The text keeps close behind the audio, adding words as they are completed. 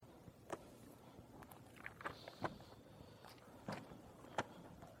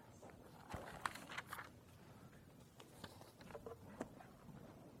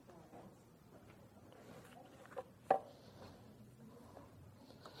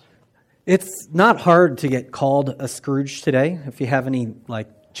It's not hard to get called a Scrooge today. If you have any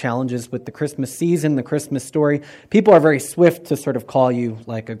challenges with the Christmas season, the Christmas story, people are very swift to sort of call you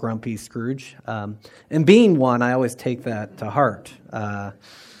like a grumpy Scrooge. And being one, I always take that to heart.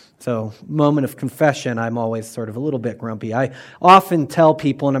 So, moment of confession, I'm always sort of a little bit grumpy. I often tell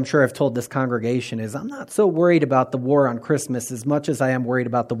people, and I'm sure I've told this congregation, is I'm not so worried about the war on Christmas as much as I am worried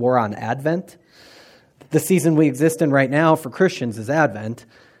about the war on Advent. The season we exist in right now for Christians is Advent,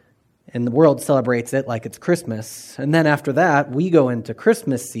 and the world celebrates it like it's Christmas. And then after that, we go into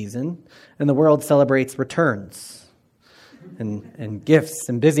Christmas season, and the world celebrates returns and gifts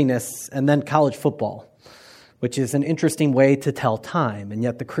and busyness, and then college football, which is an interesting way to tell time. And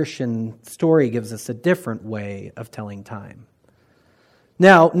yet the Christian story gives us a different way of telling time.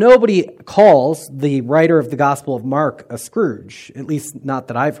 Now, nobody calls the writer of the Gospel of Mark a Scrooge, at least not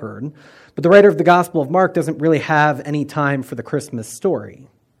that I've heard. But the writer of the Gospel of Mark doesn't really have any time for the Christmas story.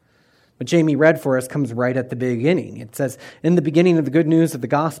 What Jamie read for us comes right at the beginning. It says, in the beginning of the good news of the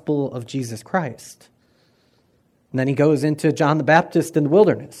gospel of Jesus Christ. And then he goes into John the Baptist in the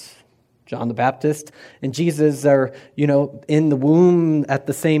wilderness. John the Baptist and Jesus are, in the womb at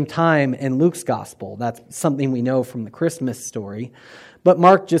the same time in Luke's gospel. That's something we know from the Christmas story. But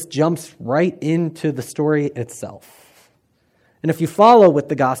Mark just jumps right into the story itself. And if you follow with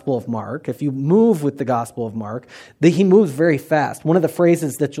the Gospel of Mark, if you move with the Gospel of Mark, he moves very fast. One of the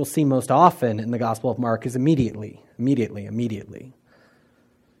phrases that you'll see most often in the Gospel of Mark is immediately.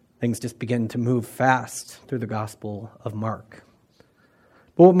 Things just begin to move fast through the Gospel of Mark.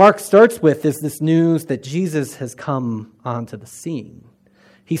 But what Mark starts with is this news that Jesus has come onto the scene.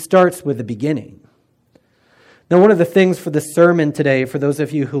 He starts with the beginning. Now, one of the things for the sermon today, for those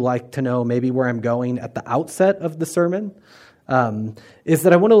of you who like to know maybe where I'm going at the outset of the sermon, is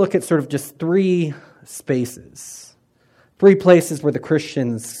that I want to look at sort of just three spaces, three places where the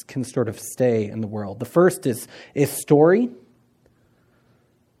Christians can sort of stay in the world. The first is story.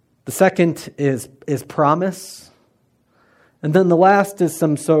 The second is promise. And then the last is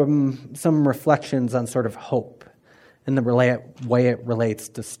some reflections on sort of hope and the way it relates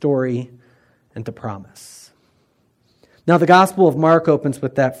to story and to promise. Now, the Gospel of Mark opens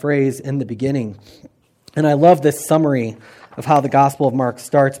with that phrase, in the beginning. And I love this summary of how the Gospel of Mark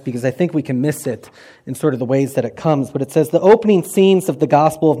starts because I think we can miss it in sort of the ways that it comes. But it says, the opening scenes of the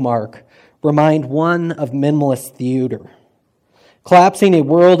Gospel of Mark remind one of minimalist theater, collapsing a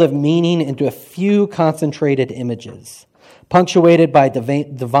world of meaning into a few concentrated images, punctuated by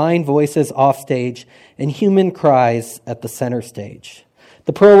divine voices offstage and human cries at the center stage.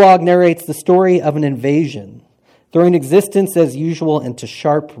 The prologue narrates the story of an invasion, throwing existence as usual into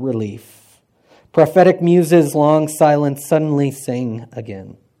sharp relief. Prophetic muses long silent suddenly sing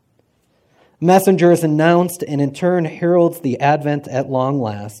again. Messenger is announced and in turn heralds the advent at long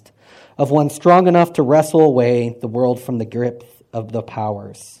last of one strong enough to wrestle away the world from the grip of the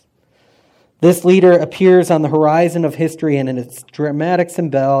powers. This leader appears on the horizon of history and in its dramatic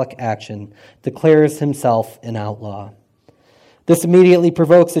symbolic action declares himself an outlaw. This immediately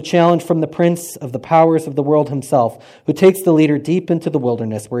provokes a challenge from the prince of the powers of the world himself, who takes the leader deep into the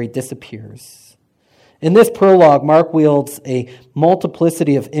wilderness where he disappears. In this prologue, Mark wields a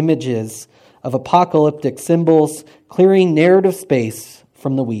multiplicity of images of apocalyptic symbols, clearing narrative space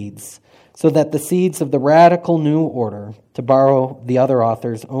from the weeds, so that the seeds of the radical new order, to borrow the other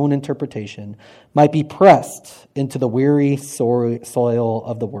author's own interpretation, might be pressed into the weary soil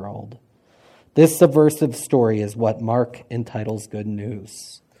of the world. This subversive story is what Mark entitles Good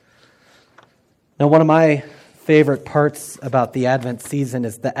News. Now, one of my favorite parts about the Advent season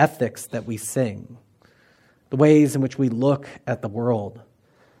is the ethics that we sing, the ways in which we look at the world.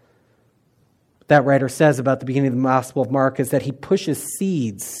 What that writer says about the beginning of the Gospel of Mark is that he pushes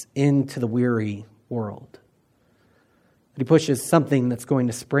seeds into the weary world. That he pushes something that's going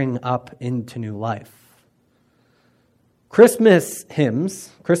to spring up into new life. Christmas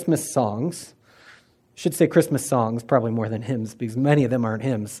hymns, Christmas songs, I should say Christmas songs, probably more than hymns, because many of them aren't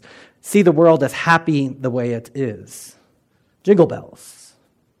hymns, see the world as happy the way it is. Jingle bells.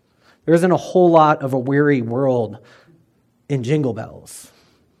 There isn't a whole lot of a weary world in Jingle Bells.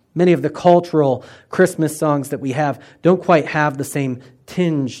 Many of the cultural Christmas songs that we have don't quite have the same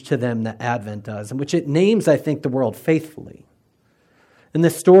tinge to them that Advent does, in which it names, I think, the world faithfully. And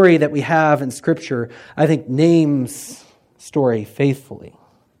the story that we have in Scripture, I think, names story faithfully.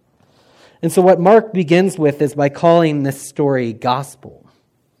 And so what Mark begins with is by calling this story gospel,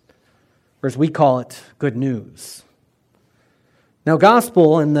 or as we call it, good news. Now,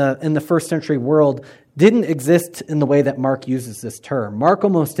 gospel in the first century world didn't exist in the way that Mark uses this term. Mark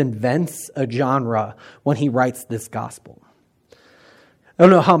almost invents a genre when he writes this gospel. I don't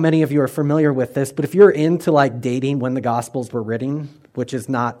know how many of you are familiar with this, but if you're into like dating when the Gospels were written, which is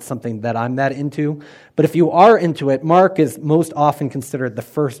not something that I'm that into, but if you are into it, Mark is most often considered the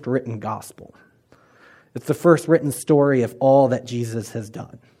first written gospel. It's the first written story of all that Jesus has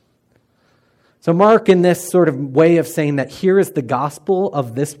done. So Mark, in this sort of way of saying that here is the gospel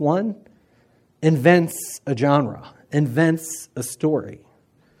of this one, invents a genre, invents a story.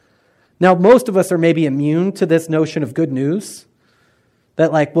 Now, most of us are maybe immune to this notion of good news.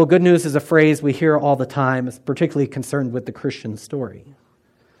 That like, well, good news is a phrase we hear all the time, is particularly concerned with the Christian story.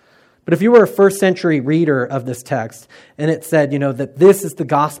 But if you were a first century reader of this text and it said, that this is the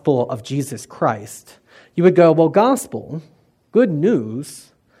gospel of Jesus Christ, you would go, well, gospel, good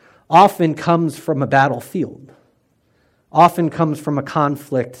news, often comes from a battlefield, often comes from a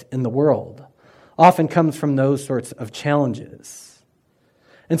conflict in the world, often comes from those sorts of challenges.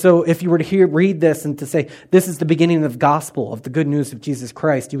 And so if you were to read this and to say, this is the beginning of the gospel, of the good news of Jesus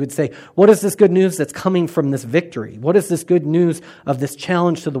Christ, you would say, what is this good news that's coming from this victory? What is this good news of this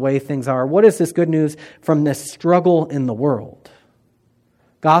challenge to the way things are? What is this good news from this struggle in the world?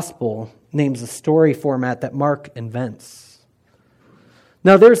 Gospel names a story format that Mark invents.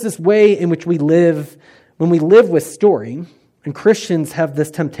 Now there's this way in which we live, when we live with story, and Christians have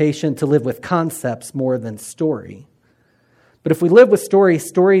this temptation to live with concepts more than story. But if we live with story,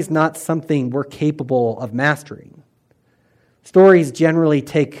 story is not something we're capable of mastering. Stories generally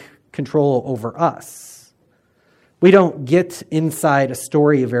take control over us. We don't get inside a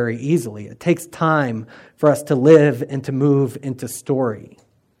story very easily. It takes time for us to live and to move into story.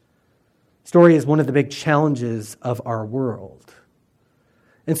 Story is one of the big challenges of our world.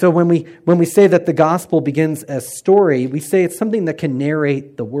 And so when we say that the gospel begins as story, we say it's something that can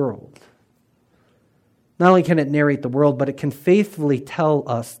narrate the world. Not only can it narrate the world, but it can faithfully tell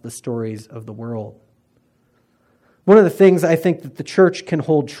us the stories of the world. One of the things I think that the church can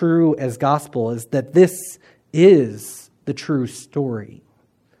hold true as gospel is that this is the true story.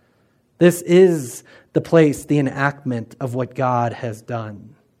 This is the place, the enactment of what God has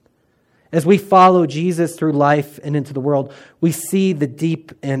done. As we follow Jesus through life and into the world, we see the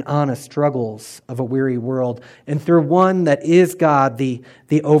deep and honest struggles of a weary world, and through one that is God, the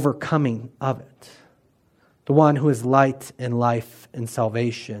overcoming of it. The one who is light and life and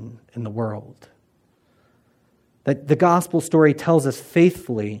salvation in the world. That the gospel story tells us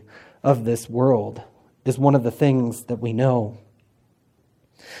faithfully of this world is one of the things that we know.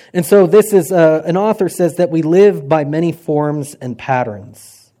 And so this is, an author says that we live by many forms and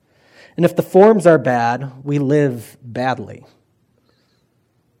patterns. And if the forms are bad, we live badly.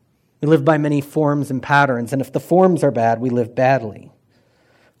 We live by many forms and patterns. And if the forms are bad, we live badly.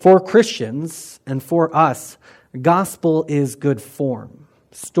 For Christians and for us, gospel is good form.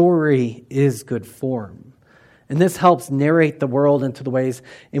 Story is good form. And this helps narrate the world into the ways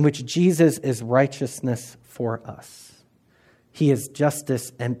in which Jesus is righteousness for us. He is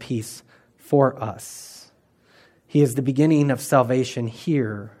justice and peace for us. He is the beginning of salvation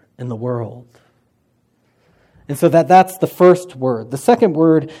here in the world. And so that's the first word. The second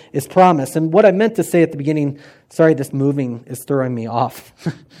word is promise. And what I meant to say at the beginning, sorry, this moving is throwing me off,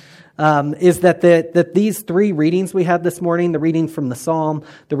 is that these three readings we had this morning, the reading from the Psalm,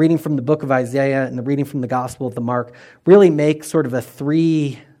 the reading from the book of Isaiah, and the reading from the Gospel of the Mark, really make sort of a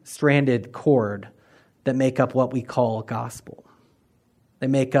three-stranded cord that make up what we call gospel. They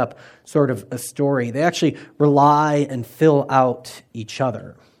make up sort of a story. They actually rely and fill out each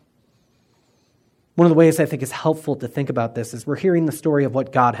other. One of the ways I think is helpful to think about this is we're hearing the story of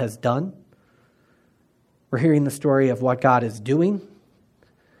what God has done. We're hearing the story of what God is doing.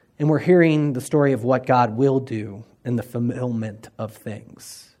 And we're hearing the story of what God will do in the fulfillment of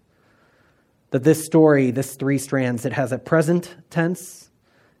things. That this story, this three strands, it has a present tense,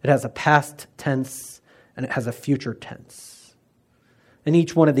 it has a past tense, and it has a future tense. And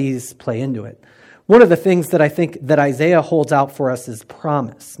each one of these play into it. One of the things that I think that Isaiah holds out for us is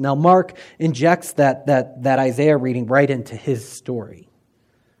promise. Now, Mark injects that Isaiah reading right into his story.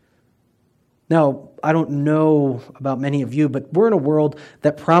 Now, I don't know about many of you, but we're in a world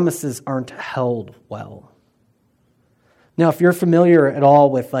that promises aren't held well. Now, if you're familiar at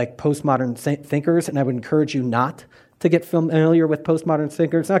all with like postmodern thinkers, and I would encourage you not to get familiar with postmodern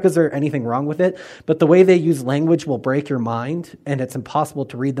thinkers, not because there's anything wrong with it, but the way they use language will break your mind, and it's impossible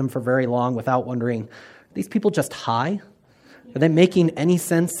to read them for very long without wondering, are these people just high? Are they making any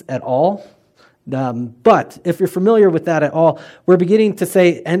sense at all? But if you're familiar with that at all, we're beginning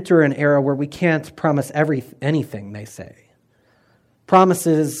to enter an era where we can't promise anything they say.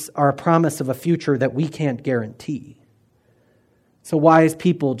 Promises are a promise of a future that we can't guarantee. So wise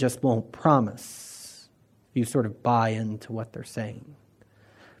people just won't promise. You sort of buy into what they're saying.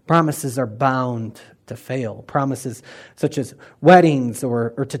 Promises are bound to fail. Promises such as weddings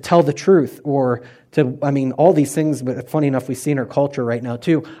or to tell the truth or all these things, but funny enough, we see in our culture right now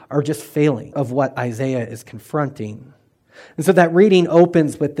too, are just failing of what Isaiah is confronting. And so that reading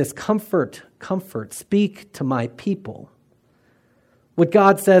opens with this comfort, speak to my people. What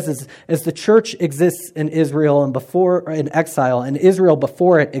God says is, as the church exists in Israel and before in exile, and Israel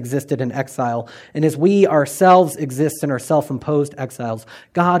before it existed in exile, and as we ourselves exist in our self-imposed exiles,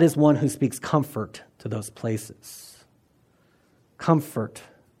 God is one who speaks comfort to those places. Comfort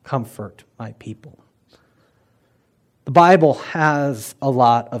my people. The Bible has a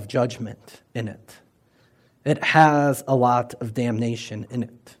lot of judgment in it. It has a lot of damnation in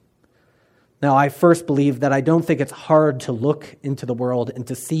it. Now, I first believe that I don't think it's hard to look into the world and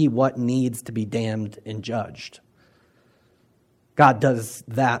to see what needs to be damned and judged. God does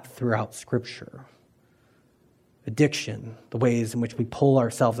that throughout Scripture. Addiction, the ways in which we pull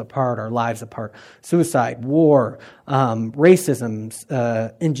ourselves apart, our lives apart, suicide, war, racism,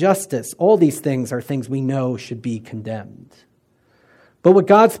 injustice, all these things are things we know should be condemned. But what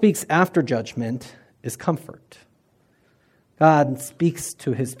God speaks after judgment is comfort. God speaks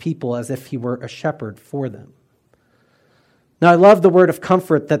to his people as if he were a shepherd for them. Now, I love the word of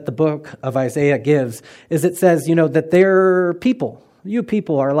comfort that the book of Isaiah gives, is it says, that their people, you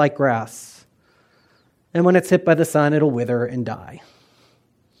people are like grass. And when it's hit by the sun, it'll wither and die.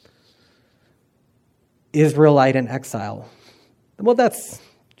 Israelite in exile. Well, that's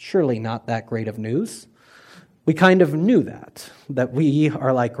surely not that great of news. We kind of knew that we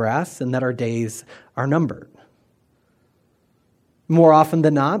are like grass and that our days are numbered. More often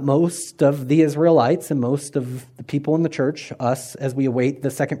than not, most of the Israelites and most of the people in the church, us, as we await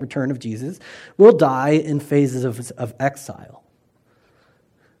the second return of Jesus, will die in phases of exile.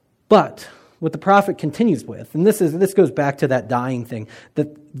 But what the prophet continues with, and this goes back to that dying thing, that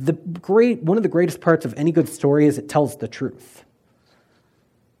one of the greatest parts of any good story is it tells the truth.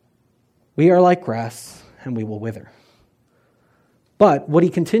 We are like grass, and we will wither. But what he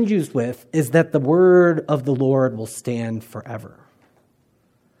continues with is that the word of the Lord will stand forever.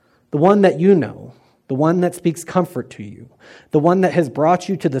 The one that you know, the one that speaks comfort to you, the one that has brought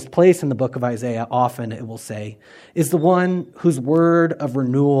you to this place in the book of Isaiah, often it will say, is the one whose word of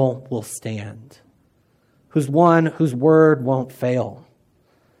renewal will stand, whose word won't fail.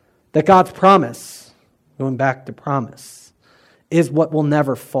 That God's promise, going back to promise, is what will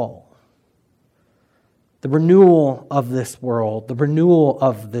never fall. The renewal of this world, the renewal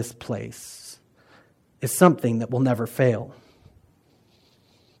of this place, is something that will never fail.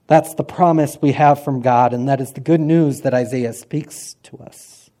 That's the promise we have from God, and that is the good news that Isaiah speaks to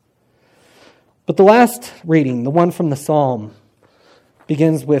us. But the last reading, the one from the Psalm,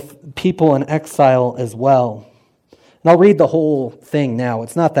 begins with people in exile as well. And I'll read the whole thing now.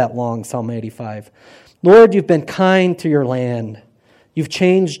 It's not that long, Psalm 85. Lord, you've been kind to your land. You've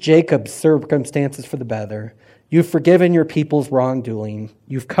changed Jacob's circumstances for the better. You've forgiven your people's wrongdoing.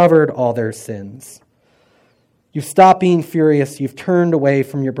 You've covered all their sins. You've stopped being furious. You've turned away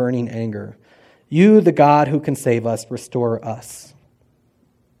from your burning anger. You, the God who can save us, restore us.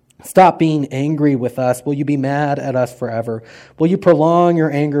 Stop being angry with us. Will you be mad at us forever? Will you prolong your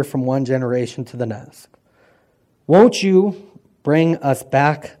anger from one generation to the next? Won't you bring us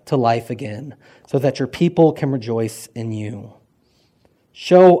back to life again so that your people can rejoice in you?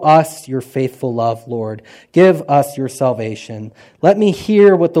 Show us your faithful love, Lord. Give us your salvation. Let me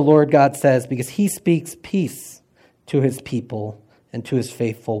hear what the Lord God says, because he speaks peace to his people and to his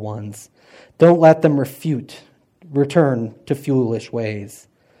faithful ones. Don't let them return to foolish ways.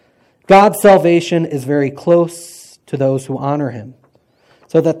 God's salvation is very close to those who honor him,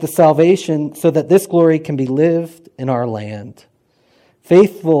 so that this glory can be lived in our land.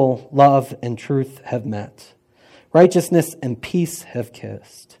 Faithful love and truth have met. Righteousness and peace have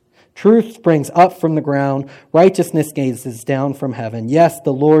kissed. Truth springs up from the ground. Righteousness gazes down from heaven. Yes,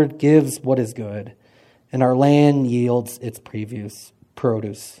 the Lord gives what is good, and our land yields its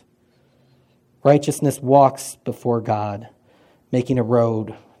produce. Righteousness walks before God, making a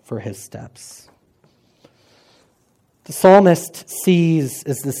road for his steps. The psalmist sees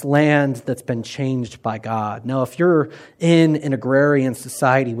as this land that's been changed by God. Now, if you're in an agrarian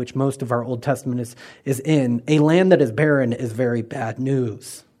society, which most of our Old Testament is in, a land that is barren is very bad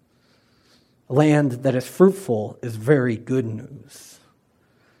news. A land that is fruitful is very good news.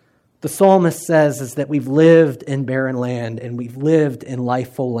 The psalmist says is that we've lived in barren land and we've lived in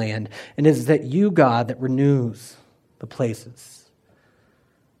lifeful land. And it is that you, God, that renews the places,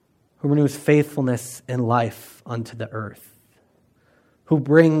 who renews faithfulness and life unto the earth, who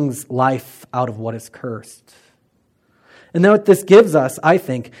brings life out of what is cursed. And then what this gives us, I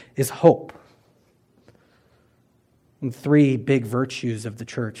think, is hope. And three big virtues of the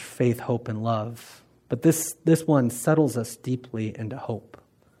church: faith, hope, and love. But this one settles us deeply into hope.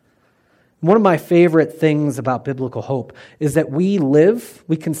 One of my favorite things about biblical hope is that we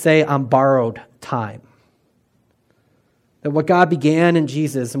can say, on borrowed time. That what God began in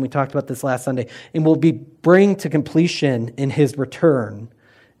Jesus, and we talked about this last Sunday, and will bring to completion in his return,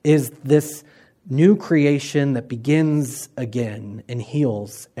 is this new creation that begins again and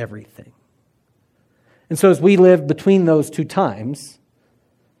heals everything. And so as we live between those two times,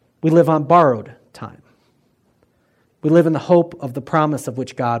 we live on borrowed time. We live in the hope of the promise of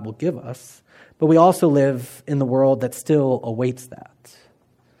which God will give us, but we also live in the world that still awaits that.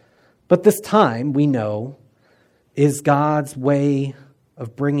 But this time, we know, is God's way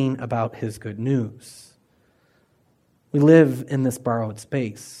of bringing about his good news. We live in this borrowed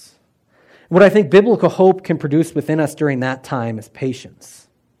space. What I think biblical hope can produce within us during that time is patience.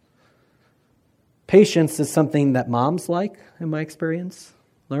 Patience is something that moms like, in my experience.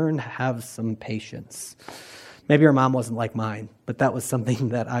 Learn to have some patience. Maybe your mom wasn't like mine, but that was something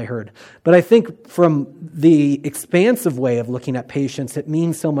that I heard. But I think from the expansive way of looking at patience, it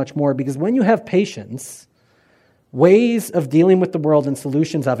means so much more, because when you have patience, ways of dealing with the world and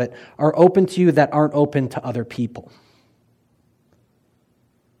solutions of it are open to you that aren't open to other people.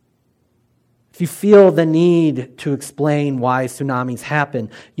 If you feel the need to explain why tsunamis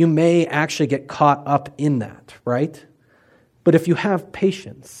happen, you may actually get caught up in that, right? But if you have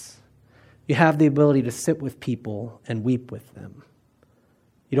patience, you have the ability to sit with people and weep with them.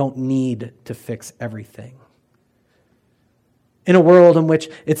 You don't need to fix everything. In a world in which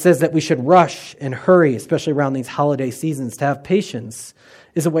it says that we should rush and hurry, especially around these holiday seasons, to have patience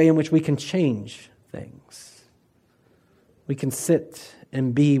is a way in which we can change things. We can sit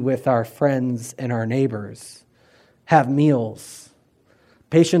and be with our friends and our neighbors, have meals.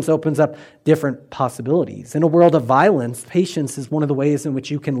 Patience opens up different possibilities. In a world of violence, patience is one of the ways in which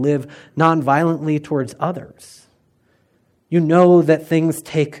you can live nonviolently towards others. You know that things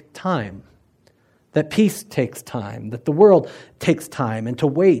take time, that peace takes time, that the world takes time, and to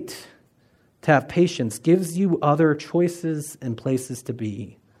wait, to have patience, gives you other choices and places to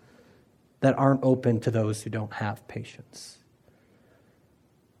be that aren't open to those who don't have patience.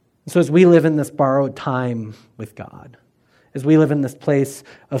 So as we live in this borrowed time with God, as we live in this place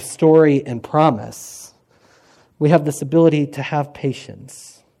of story and promise, we have this ability to have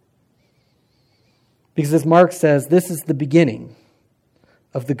patience. Because as Mark says, this is the beginning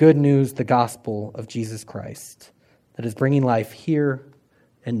of the good news, the gospel of Jesus Christ, that is bringing life here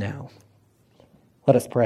and now. Let us pray.